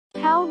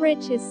How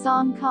rich is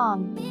Song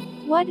Kang?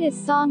 What is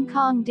Song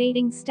Kang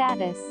dating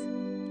status?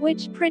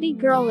 Which pretty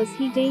girl is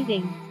he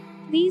dating?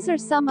 These are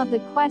some of the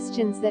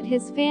questions that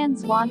his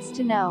fans wants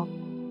to know.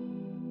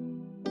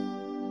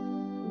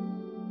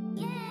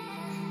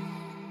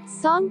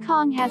 Song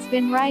Kang has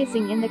been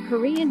rising in the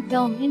Korean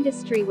film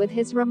industry with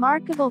his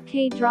remarkable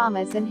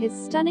K-dramas, and his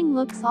stunning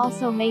looks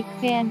also make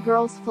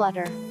fangirls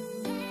flutter.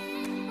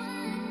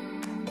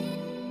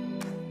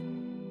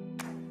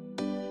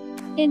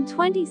 In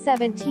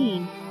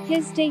 2017,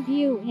 his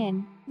debut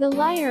in The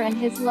Liar and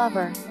His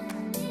Lover.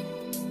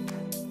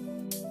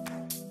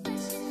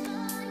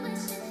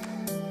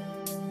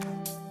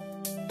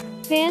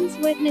 Fans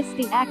witnessed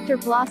the actor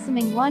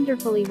blossoming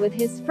wonderfully with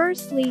his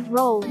first lead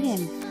role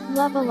in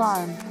Love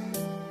Alarm.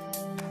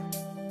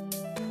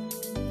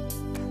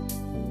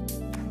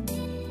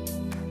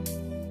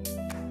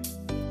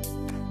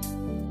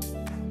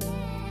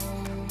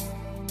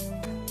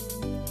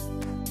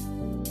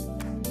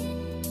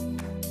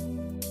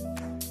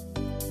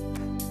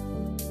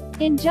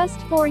 In just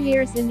 4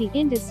 years in the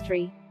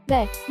industry,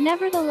 the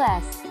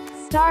nevertheless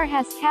star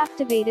has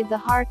captivated the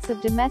hearts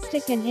of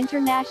domestic and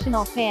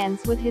international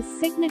fans with his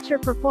signature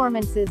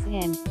performances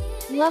in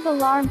Love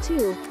Alarm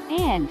 2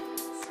 and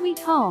Sweet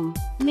Home,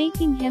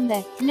 making him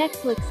the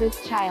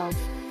Netflix's child.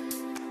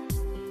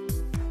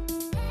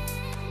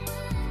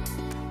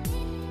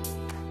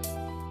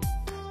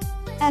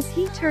 As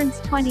he turns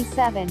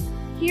 27,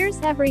 here's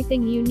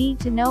everything you need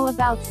to know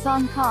about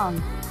Song Kang,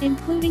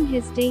 including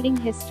his dating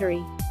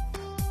history.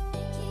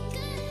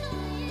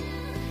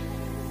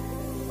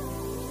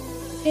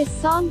 Is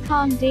Song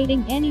Kang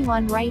dating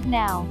anyone right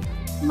now?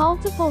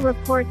 Multiple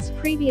reports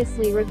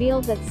previously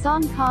revealed that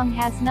Song Kang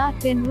has not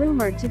been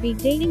rumored to be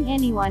dating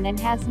anyone and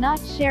has not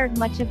shared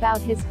much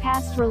about his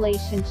past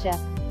relationship.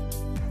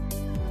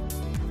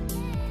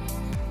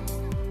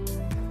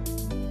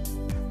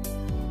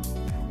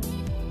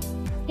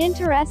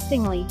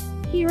 Interestingly,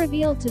 he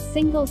revealed to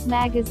Singles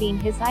magazine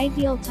his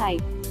ideal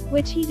type,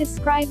 which he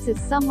describes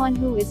as someone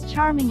who is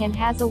charming and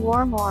has a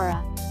warm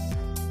aura.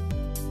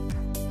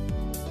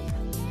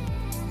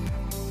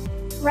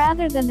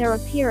 Rather than their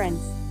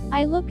appearance,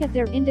 I look at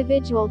their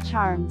individual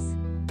charms.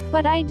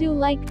 But I do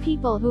like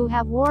people who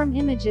have warm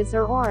images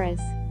or auras.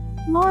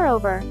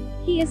 Moreover,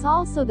 he is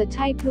also the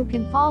type who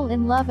can fall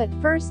in love at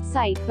first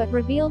sight, but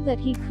revealed that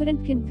he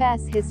couldn't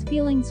confess his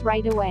feelings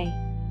right away.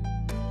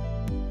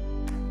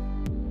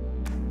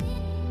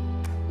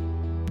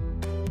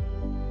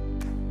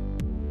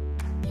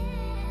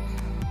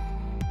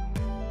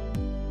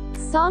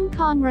 Song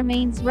Kang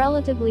remains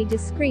relatively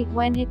discreet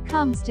when it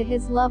comes to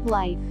his love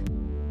life.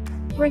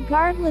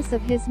 Regardless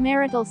of his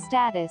marital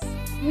status,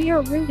 we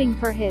are rooting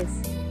for his.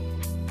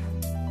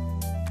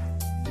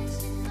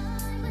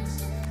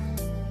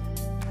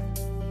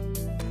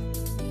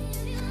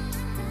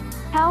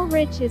 How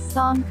rich is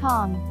Song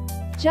Kang?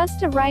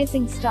 Just a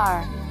rising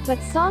star,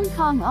 but Song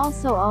Kang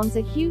also owns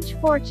a huge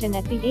fortune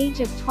at the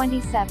age of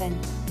 27.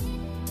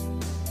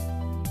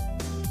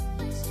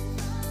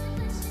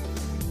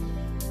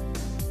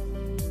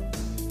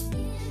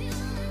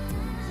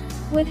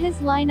 With his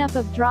lineup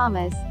of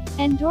dramas,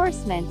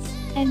 endorsements,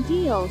 and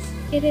deals,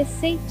 it is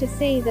safe to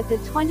say that the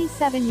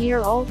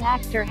 27-year-old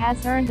actor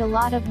has earned a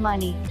lot of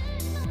money.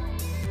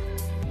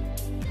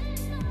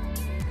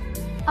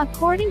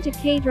 According to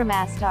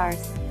K-drama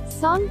stars,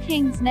 Song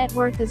Kang's net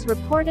worth is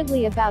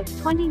reportedly about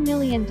 $20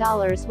 million,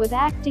 with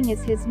acting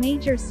as his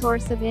major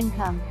source of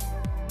income.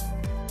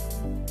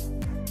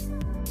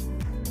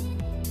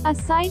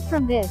 Aside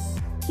from this,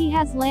 he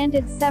has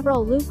landed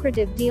several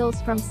lucrative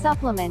deals from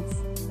supplements,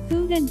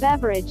 food and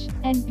beverage,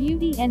 and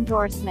beauty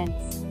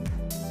endorsements.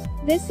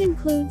 This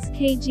includes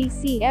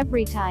KGC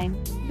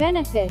Everytime,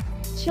 Benefit,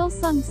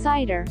 Chilsung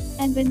Cider,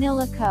 and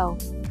Vanilla Co.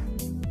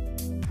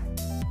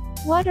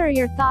 What are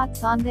your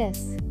thoughts on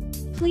this?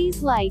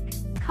 Please like,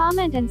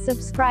 comment and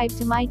subscribe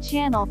to my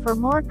channel for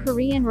more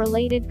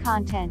Korean-related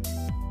content.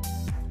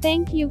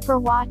 Thank you for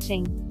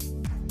watching.